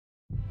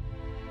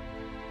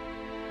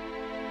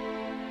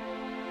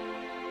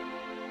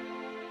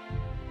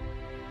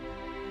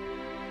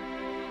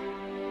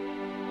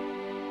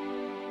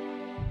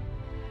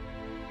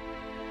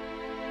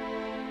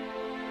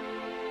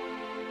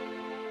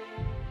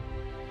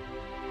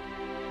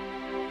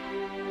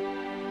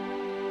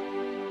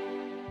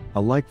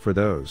alike for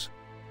those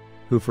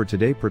who for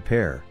today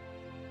prepare,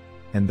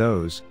 and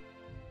those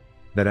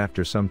that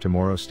after some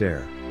tomorrow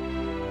stare.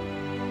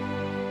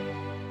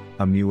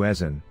 A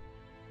muezzin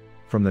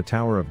from the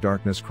tower of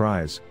darkness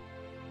cries,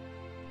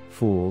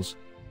 "Fools,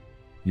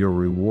 your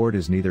reward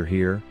is neither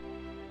here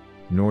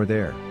nor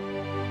there."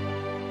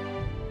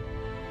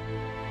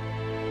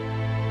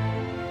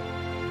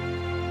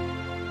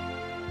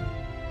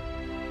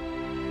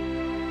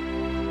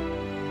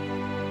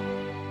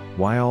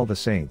 Why all the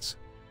saints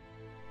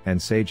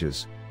and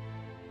sages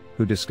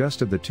who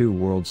discussed of the two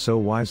worlds so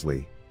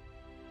wisely,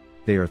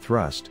 they are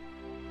thrust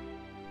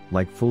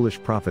like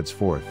foolish prophets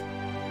forth.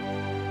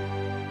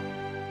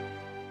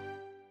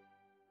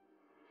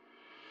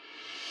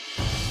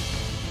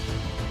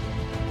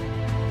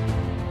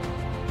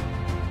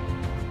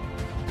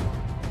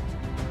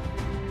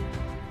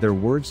 Their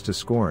words to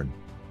scorn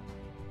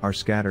are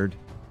scattered,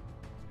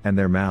 and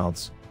their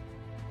mouths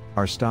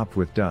are stopped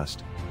with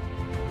dust.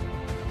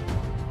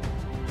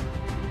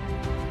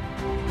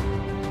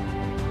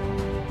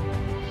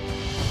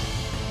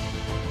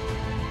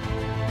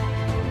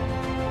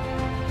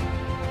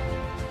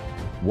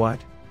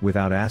 What,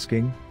 without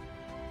asking,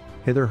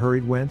 hither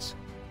hurried whence?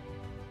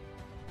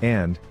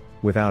 And,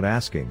 without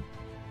asking,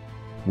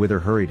 whither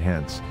hurried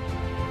hence?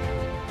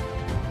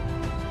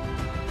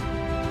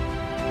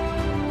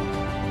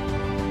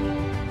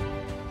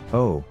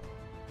 Oh,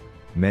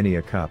 many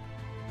a cup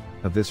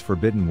of this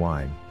forbidden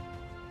wine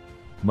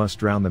must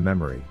drown the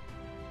memory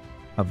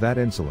of that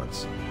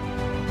insolence.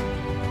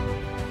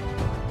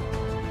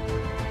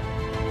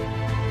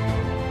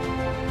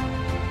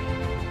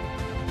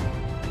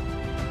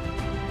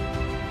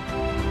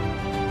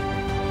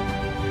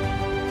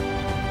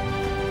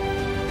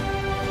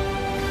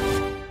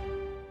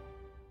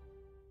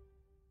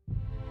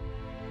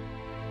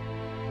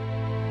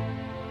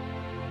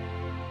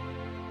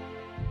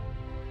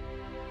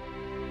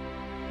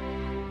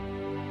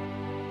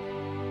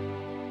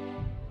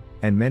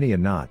 And many a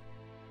knot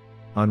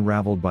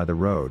unraveled by the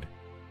road,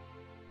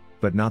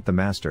 but not the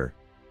master,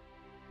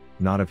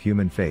 not of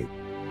human fate.